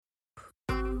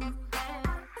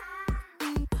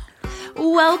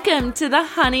Welcome to the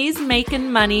Honey's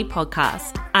Making Money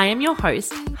podcast. I am your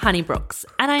host, Honey Brooks,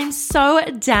 and I am so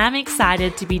damn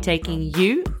excited to be taking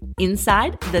you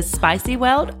inside the spicy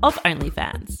world of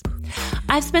OnlyFans.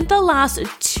 I've spent the last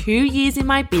 2 years in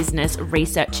my business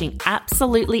researching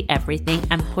absolutely everything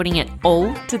and putting it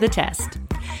all to the test.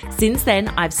 Since then,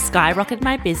 I've skyrocketed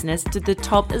my business to the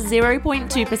top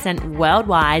 0.2%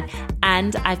 worldwide,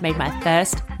 and I've made my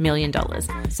first $1 million.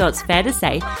 So it's fair to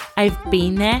say I've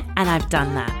been there and I've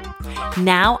done that.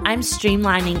 Now I'm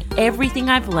streamlining everything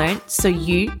I've learned so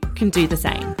you can do the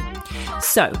same.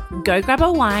 So go grab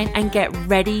a wine and get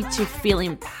ready to feel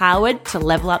empowered to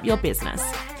level up your business.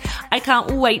 I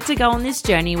can't wait to go on this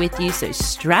journey with you, so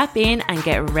strap in and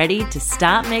get ready to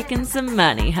start making some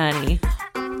money, honey.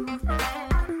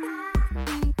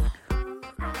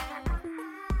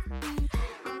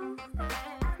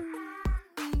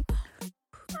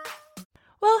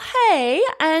 Well, hey,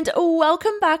 and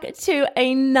welcome back to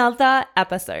another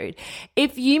episode.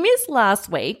 If you missed last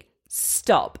week,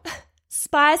 stop.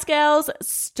 Spice Girls,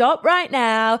 stop right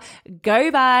now,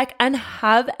 go back and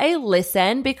have a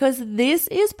listen because this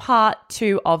is part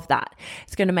 2 of that.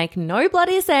 It's going to make no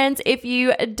bloody sense if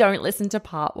you don't listen to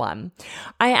part 1.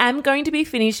 I am going to be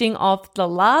finishing off the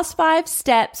last 5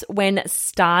 steps when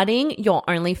starting your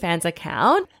OnlyFans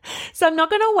account. So I'm not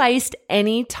going to waste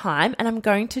any time and I'm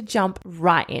going to jump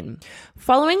right in.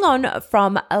 Following on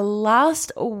from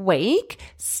last week,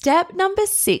 step number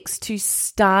 6 to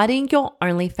starting your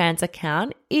OnlyFans account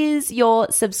is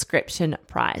your subscription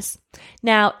price.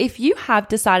 Now, if you have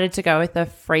decided to go with a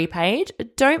free page,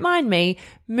 don't mind me,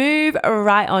 move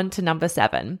right on to number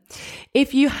 7.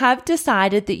 If you have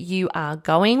decided that you are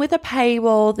going with a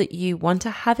paywall, that you want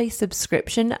to have a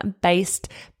subscription-based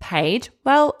page,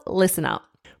 well, listen up.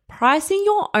 Pricing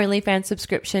your OnlyFans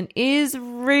subscription is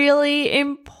really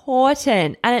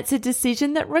important and it's a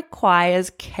decision that requires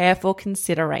careful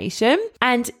consideration.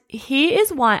 And here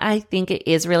is why I think it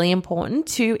is really important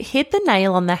to hit the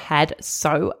nail on the head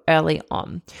so early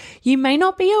on. You may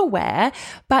not be aware,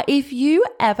 but if you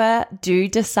ever do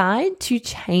decide to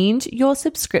change your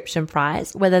subscription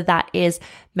price, whether that is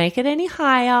make it any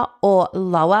higher or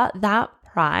lower that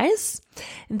price,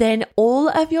 then all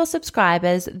of your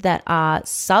subscribers that are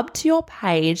sub to your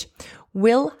page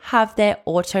will have their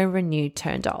auto renew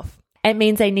turned off. It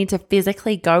means they need to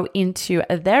physically go into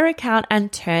their account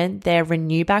and turn their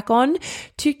renew back on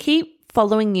to keep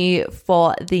following you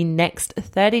for the next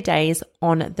 30 days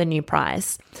on the new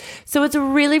price. So it's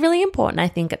really, really important, I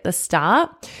think, at the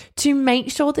start to make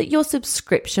sure that your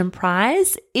subscription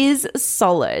price is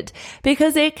solid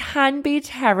because it can be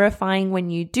terrifying when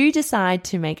you do decide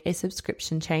to make a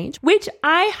subscription change, which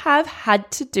I have had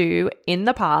to do in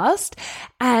the past,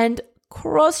 and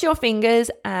cross your fingers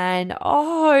and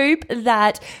hope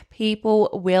that people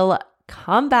will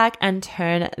come back and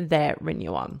turn their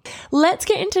renew on. Let's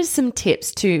get into some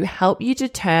tips to help you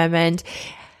determine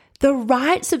the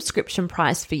right subscription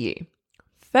price for you.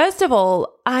 First of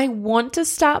all, I want to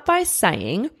start by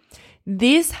saying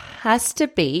this has to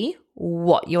be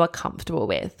what you are comfortable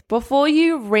with. Before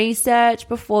you research,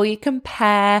 before you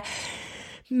compare,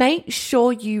 make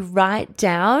sure you write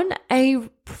down a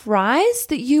price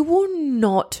that you will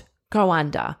not go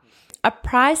under. A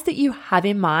price that you have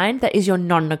in mind that is your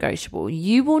non-negotiable.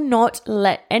 You will not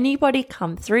let anybody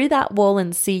come through that wall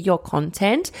and see your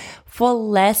content for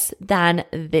less than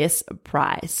this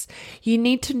price. You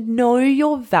need to know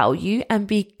your value and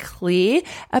be clear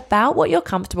about what you're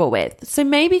comfortable with. So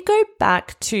maybe go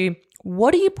back to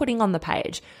what are you putting on the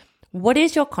page? What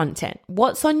is your content?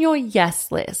 What's on your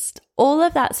yes list? All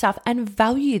of that stuff, and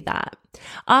value that.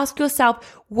 Ask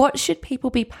yourself, what should people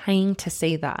be paying to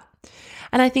see that?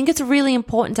 And I think it's really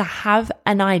important to have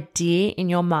an idea in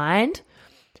your mind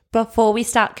before we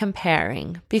start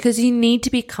comparing because you need to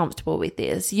be comfortable with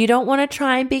this. You don't want to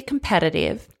try and be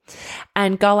competitive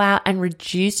and go out and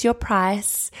reduce your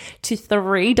price to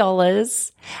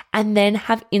 $3 and then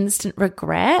have instant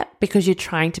regret because you're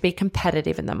trying to be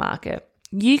competitive in the market.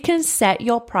 You can set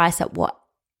your price at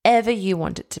whatever you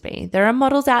want it to be. There are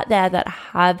models out there that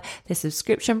have the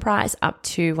subscription price up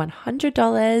to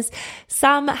 $100.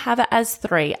 Some have it as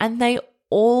 $3, and they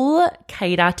all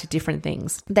cater to different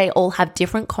things. They all have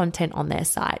different content on their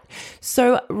site.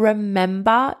 So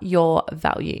remember your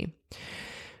value.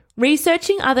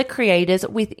 Researching other creators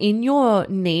within your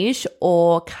niche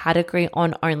or category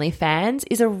on OnlyFans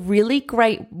is a really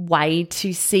great way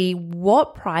to see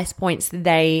what price points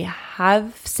they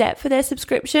have set for their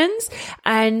subscriptions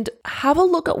and have a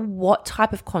look at what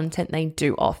type of content they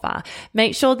do offer.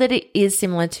 Make sure that it is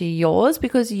similar to yours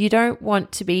because you don't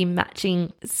want to be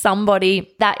matching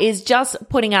somebody that is just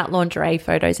putting out lingerie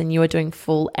photos and you are doing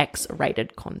full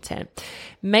X-rated content.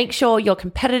 Make sure you're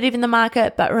competitive in the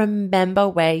market, but remember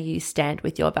where you stand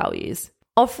with your values.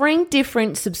 Offering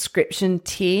different subscription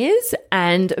tiers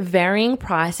and varying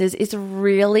prices is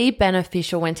really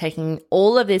beneficial when taking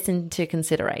all of this into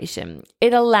consideration.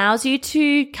 It allows you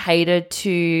to cater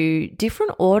to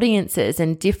different audiences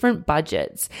and different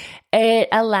budgets. It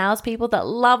allows people that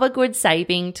love a good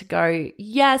saving to go,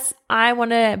 yes, I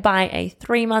want to buy a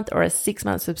 3-month or a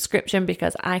 6-month subscription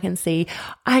because I can see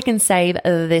I can save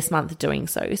this month doing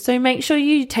so. So make sure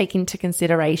you take into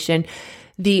consideration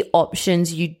the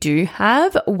options you do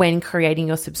have when creating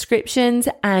your subscriptions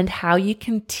and how you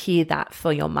can tier that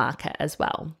for your market as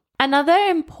well. Another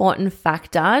important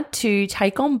factor to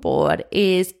take on board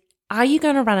is, are you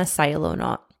going to run a sale or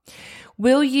not?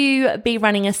 Will you be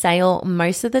running a sale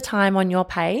most of the time on your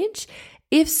page?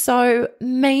 If so,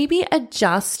 maybe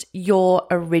adjust your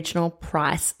original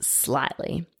price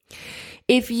slightly.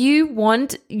 If you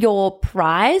want your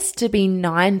price to be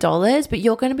 $9, but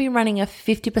you're going to be running a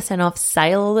 50% off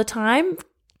sale all the time,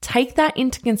 take that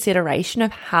into consideration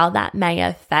of how that may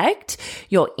affect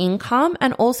your income,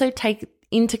 and also take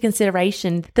into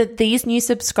consideration that these new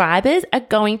subscribers are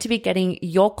going to be getting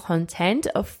your content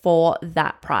for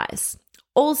that price.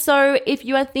 Also, if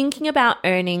you are thinking about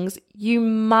earnings, you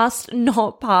must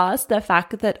not pass the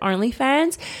fact that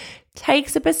OnlyFans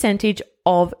takes a percentage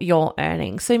of your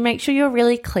earnings. So make sure you're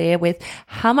really clear with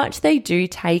how much they do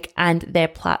take and their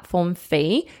platform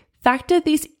fee. Factor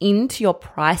this into your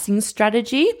pricing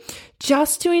strategy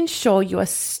just to ensure you are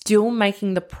still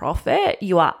making the profit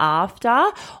you are after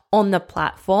on the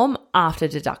platform after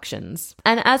deductions.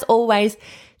 And as always,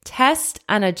 test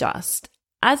and adjust.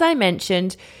 As I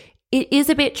mentioned, it is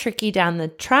a bit tricky down the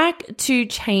track to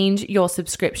change your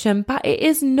subscription, but it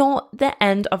is not the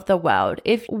end of the world.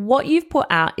 If what you've put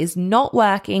out is not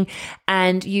working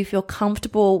and you feel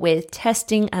comfortable with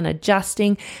testing and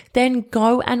adjusting, then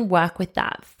go and work with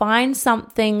that. Find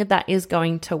something that is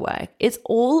going to work. It's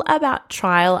all about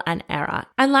trial and error.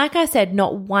 And like I said,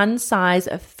 not one size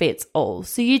fits all.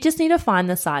 So you just need to find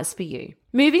the size for you.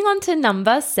 Moving on to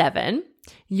number 7,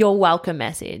 your welcome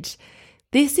message.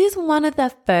 This is one of the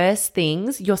first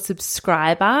things your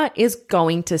subscriber is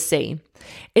going to see.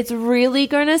 It's really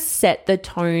going to set the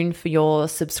tone for your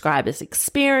subscriber's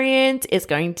experience. It's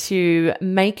going to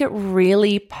make it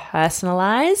really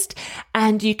personalized,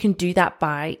 and you can do that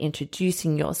by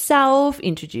introducing yourself,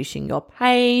 introducing your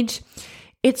page.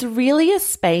 It's really a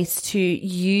space to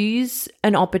use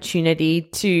an opportunity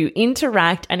to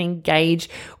interact and engage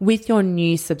with your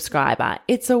new subscriber.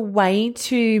 It's a way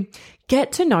to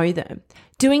get to know them.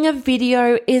 Doing a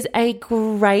video is a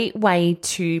great way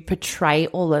to portray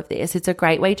all of this. It's a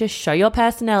great way to show your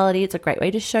personality. It's a great way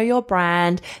to show your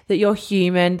brand, that you're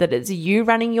human, that it's you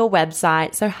running your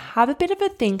website. So have a bit of a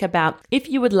think about if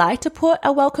you would like to put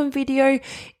a welcome video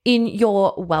in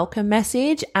your welcome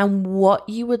message and what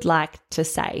you would like to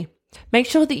say. Make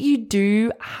sure that you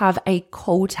do have a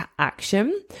call to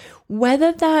action,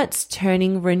 whether that's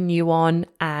turning Renew on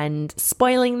and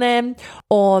spoiling them,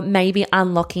 or maybe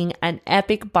unlocking an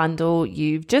epic bundle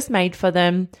you've just made for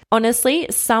them. Honestly,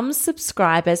 some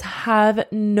subscribers have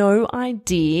no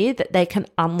idea that they can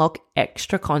unlock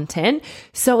extra content.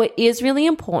 So it is really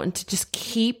important to just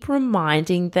keep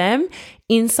reminding them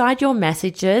inside your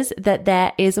messages that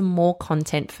there is more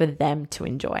content for them to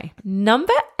enjoy.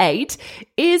 Number 8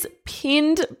 is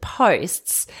pinned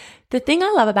posts. The thing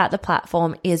I love about the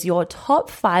platform is your top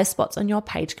 5 spots on your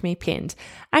page can be pinned.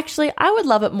 Actually, I would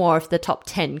love it more if the top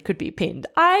 10 could be pinned.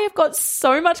 I've got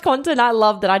so much content I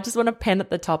love that I just want to pin at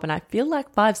the top, and I feel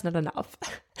like 5's not enough.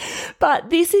 But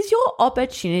this is your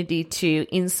opportunity to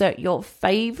insert your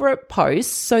favorite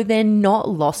posts so they're not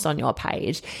lost on your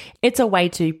page. It's a way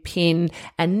to pin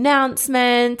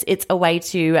announcements. It's a way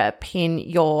to pin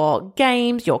your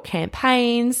games, your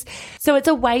campaigns. So it's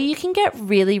a way you can get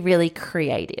really, really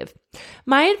creative.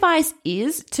 My advice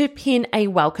is to pin a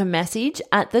welcome message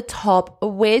at the top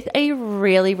with a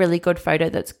really, really good photo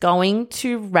that's going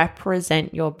to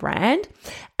represent your brand,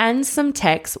 and some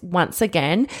text, once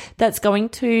again, that's going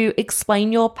to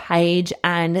explain your page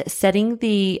and setting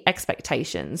the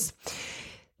expectations.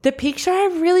 The picture,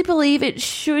 I really believe it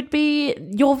should be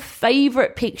your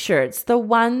favorite picture. It's the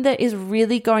one that is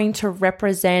really going to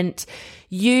represent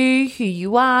you, who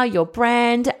you are, your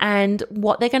brand, and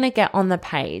what they're going to get on the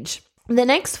page. The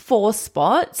next 4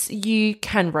 spots you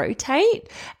can rotate,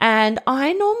 and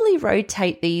I normally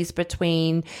rotate these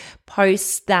between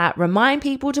posts that remind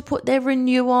people to put their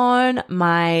renew on,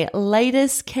 my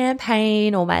latest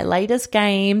campaign or my latest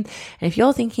game. And if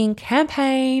you're thinking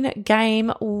campaign,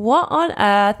 game, what on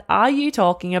earth are you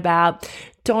talking about?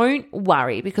 Don't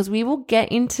worry, because we will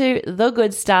get into the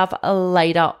good stuff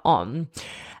later on.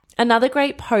 Another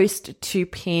great post to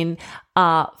pin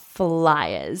are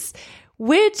flyers,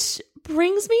 which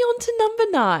brings me on to number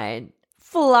 9,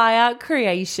 flyer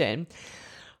creation.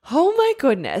 Oh my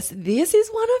goodness, this is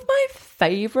one of my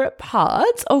favorite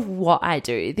parts of what I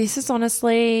do. This is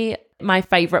honestly my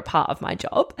favorite part of my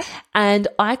job, and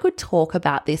I could talk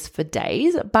about this for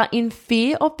days, but in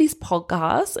fear of this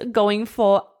podcast going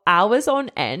for hours on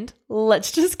end,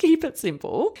 let's just keep it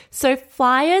simple. So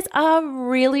flyers are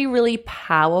really, really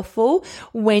powerful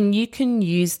when you can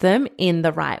use them in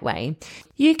the right way.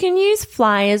 You can use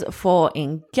flyers for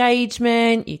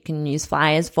engagement. You can use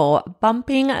flyers for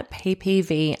bumping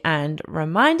PPV and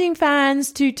reminding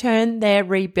fans to turn their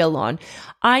rebill on.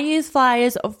 I use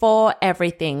flyers for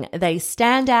everything. They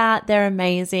stand out, they're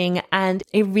amazing, and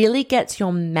it really gets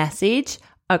your message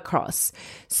across.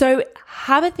 So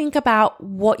have a think about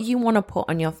what you want to put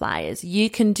on your flyers. You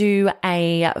can do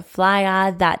a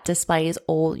flyer that displays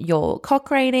all your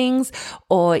COC ratings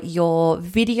or your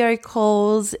video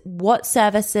calls, what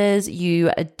services you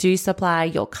do supply,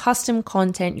 your custom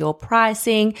content, your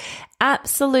pricing,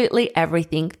 absolutely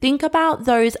everything. Think about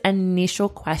those initial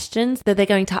questions that they're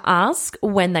going to ask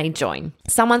when they join.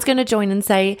 Someone's going to join and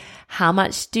say, how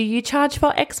much do you charge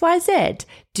for XYZ?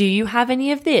 Do you have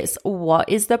any of this? What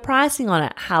is the pricing on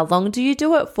it? How long do you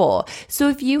do it for? So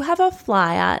if you have a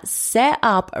flyer set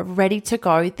up, ready to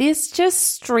go, this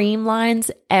just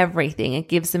streamlines everything. It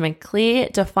gives them a clear,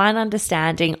 defined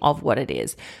understanding of what it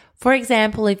is. For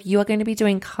example, if you are going to be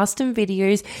doing custom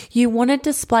videos, you want to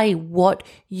display what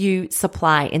you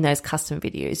supply in those custom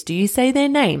videos. Do you say their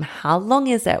name? How long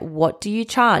is it? What do you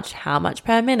charge? How much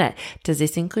per minute? Does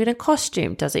this include a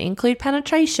costume? Does it include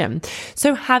penetration?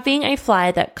 So having a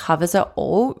flyer that covers it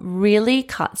all really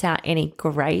cuts out any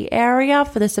gray area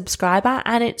for the subscriber,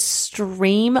 and it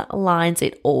streamlines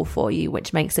it all for you,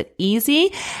 which makes it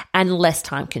easy and less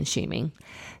time consuming.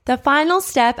 The final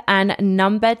step, and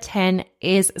number 10,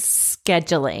 is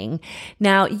scheduling.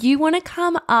 Now, you want to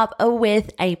come up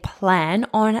with a plan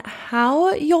on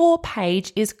how your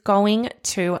page is going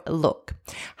to look.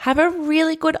 Have a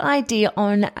really good idea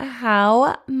on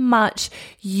how much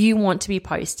you want to be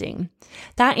posting.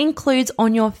 That includes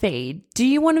on your feed. Do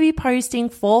you want to be posting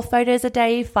 4 photos a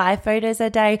day, 5 photos a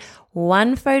day,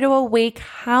 1 photo a week?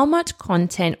 How much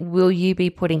content will you be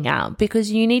putting out?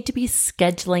 Because you need to be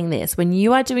scheduling this. When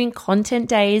you are doing content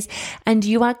days and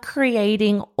you are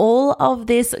creating all of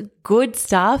this good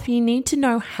stuff, you need to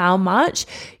know how much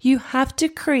you have to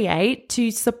create to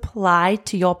supply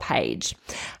to your page.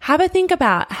 Have a think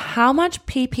about how much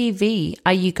PPV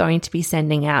are you going to be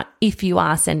sending out if you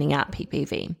are sending out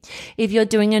PPV. If you're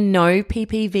doing a no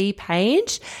PPV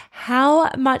page, how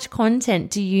much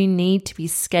content do you need to be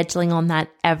scheduling on that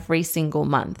every single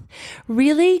month?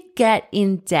 Really get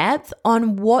in depth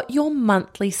on what your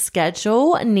monthly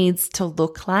schedule needs to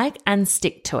look like and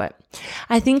stick to it.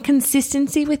 I think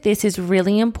consistency with this is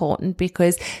really important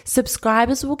because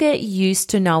subscribers will get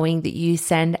used to knowing that you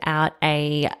send out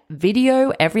a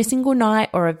video every single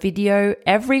night or a video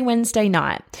every Wednesday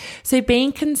night. So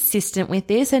being consistent with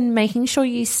this and making sure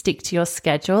you stick to your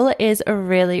schedule is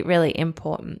really, really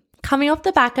important. Coming off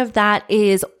the back of that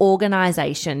is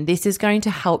organization. This is going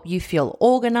to help you feel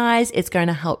organized. It's going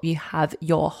to help you have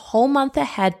your whole month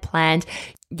ahead planned,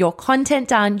 your content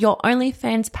done, your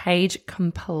OnlyFans page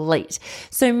complete.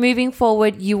 So moving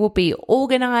forward, you will be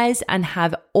organized and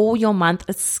have all your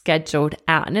month scheduled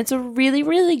out. And it's a really,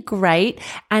 really great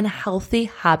and healthy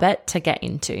habit to get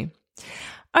into.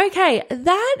 Okay,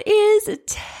 that is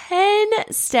 10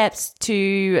 steps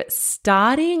to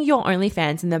starting your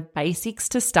OnlyFans and the basics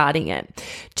to starting it.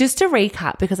 Just to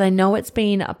recap, because I know it's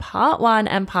been a part 1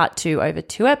 and part 2 over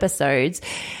 2 episodes,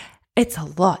 it's a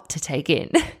lot to take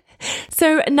in.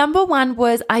 So number 1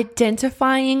 was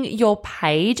identifying your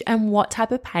page and what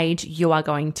type of page you are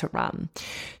going to run.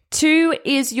 2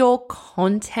 is your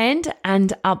content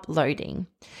and uploading.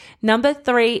 Number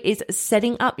 3 is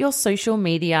setting up your social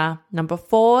media. Number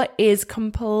 4 is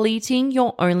completing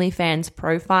your OnlyFans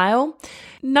profile.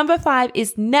 Number 5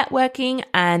 is networking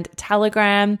and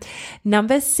Telegram.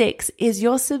 Number 6 is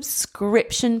your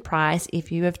subscription price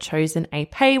if you have chosen a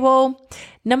paywall.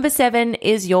 Number 7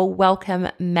 is your welcome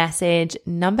message.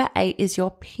 Number 8 is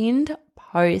your pinned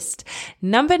post.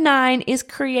 Number 9 is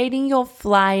creating your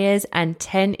flyers, and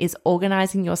 10 is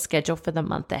organizing your schedule for the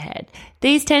month ahead.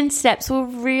 These 10 steps will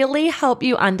really help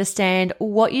you understand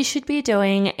what you should be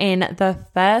doing in the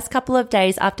first couple of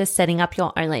days after setting up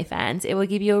your OnlyFans. It will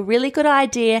give you a really good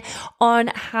idea on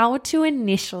how to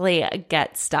initially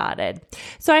get started.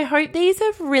 So I hope these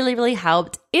have really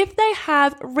helped. If they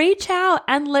have, reach out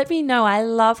and let me know. I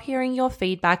love hearing your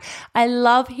feedback. I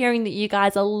love hearing that you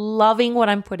guys are loving what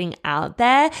I'm putting out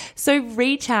there. So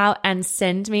reach out and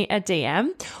send me a DM.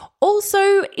 Also,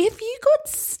 if you got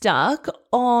stuck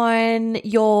on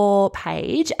your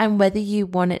page and whether you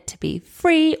want it to be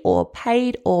free or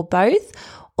paid or both,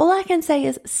 all I can say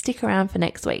is stick around for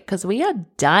next week because we are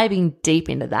diving deep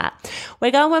into that.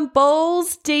 We're going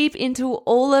balls deep into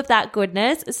all of that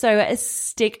goodness, so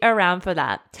stick around for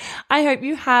that. I hope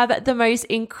you have the most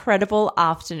incredible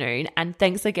afternoon, and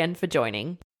thanks again for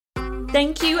joining.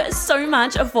 Thank you so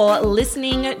much for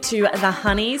listening to the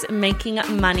Honey's Making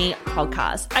Money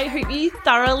podcast. I hope you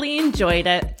thoroughly enjoyed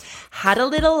it, had a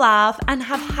little laugh, and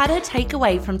have had a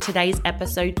takeaway from today's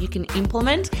episode you can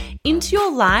implement into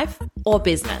your life or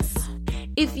business.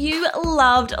 If you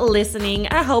loved listening,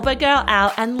 help a girl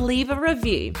out and leave a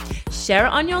review. Share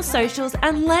it on your socials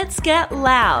and let's get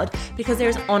loud, because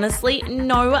there's honestly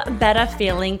no better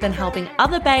feeling than helping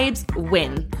other babes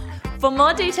win. For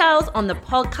more details on the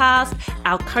podcast,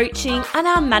 our coaching, and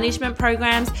our management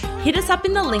programs, hit us up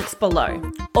in the links below.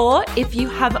 Or if you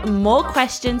have more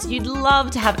questions you'd love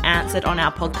to have answered on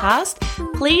our podcast,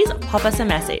 please pop us a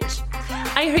message.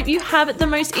 I hope you have the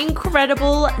most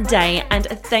incredible day, and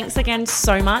thanks again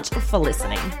so much for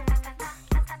listening.